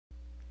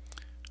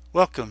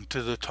Welcome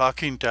to the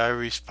Talking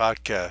Diaries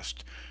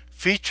podcast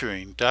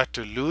featuring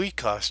Dr. Louis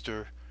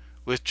Koster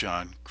with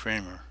John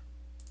Kremer.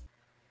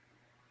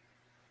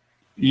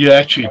 You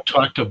actually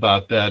talked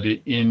about that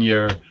in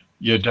your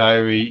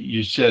diary.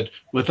 You said,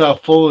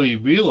 without fully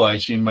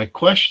realizing, my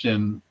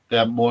question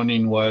that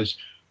morning was,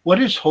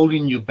 what is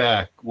holding you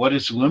back? What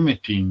is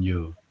limiting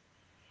you?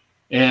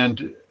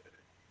 And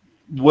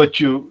what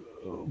you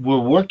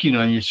were working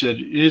on, you said,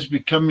 is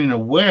becoming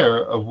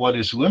aware of what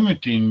is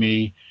limiting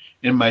me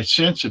in my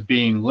sense of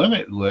being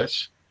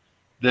limitless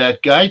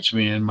that guides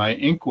me in my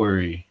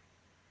inquiry.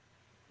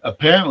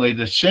 Apparently,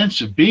 the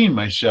sense of being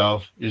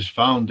myself is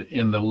found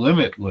in the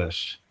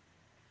limitless.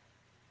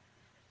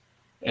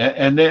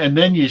 And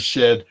then you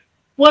said,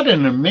 what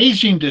an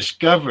amazing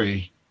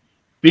discovery.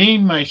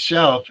 Being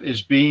myself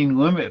is being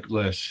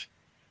limitless.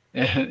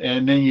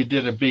 And then you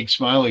did a big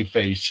smiley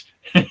face.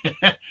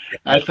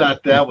 I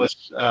thought that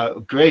was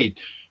great.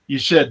 You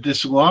said,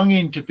 this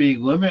longing to be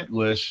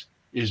limitless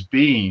is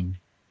being.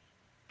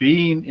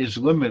 Being is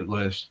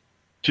limitless.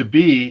 To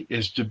be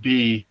is to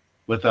be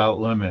without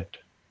limit.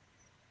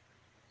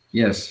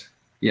 Yes,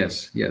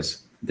 yes.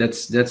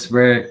 That's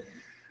where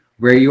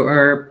you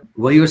are,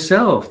 well,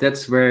 yourself.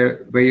 That's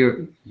where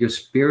your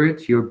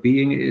spirit, your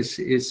being is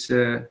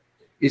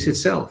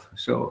itself.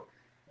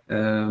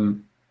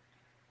 Um,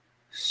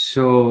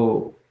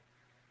 so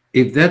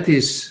if that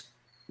is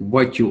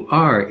what you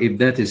are, if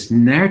that is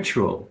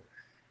natural,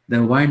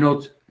 then why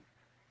not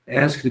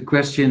ask the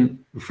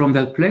question from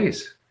that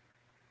place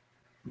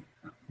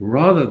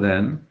rather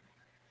than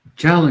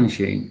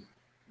challenging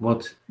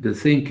what the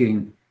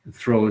thinking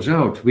throws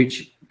out,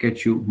 which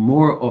gets you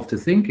more of the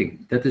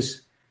thinking. That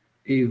is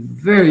a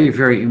very,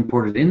 very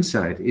important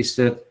insight, is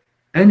that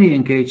any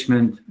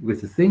engagement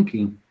with the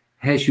thinking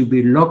has you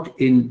be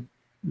locked in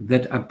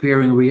that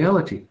appearing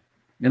reality.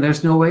 And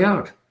there's no way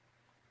out.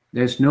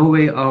 There's no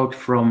way out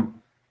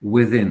from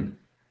within.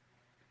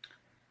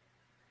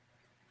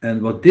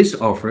 And what this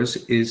offers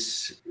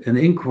is an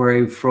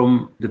inquiry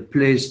from the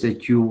place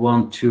that you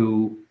want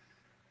to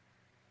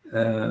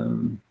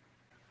um,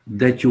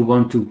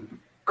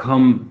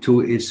 come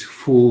to its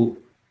full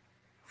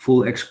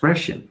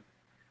expression.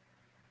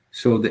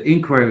 So the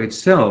inquiry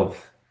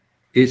itself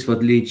is what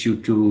leads you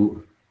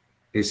to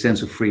a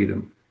sense of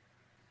freedom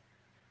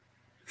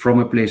from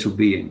a place of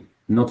being,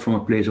 not from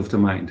a place of the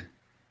mind.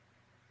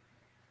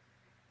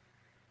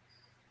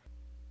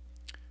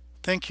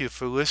 Thank you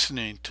for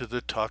listening to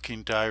the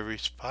Talking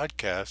Diaries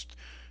podcast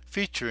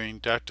featuring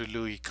Dr.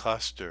 Louis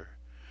Koster.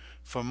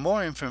 For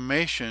more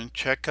information,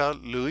 check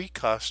out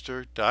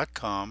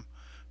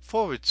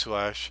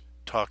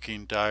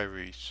louiskoster.com/talking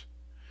diaries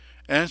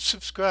and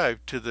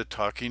subscribe to the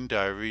Talking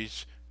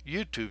Diaries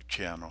YouTube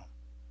channel.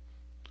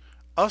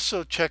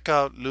 Also, check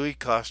out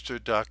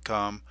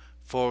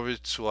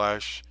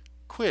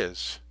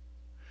louiskoster.com/quiz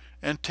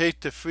and take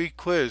the free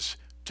quiz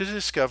to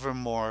discover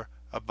more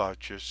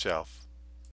about yourself.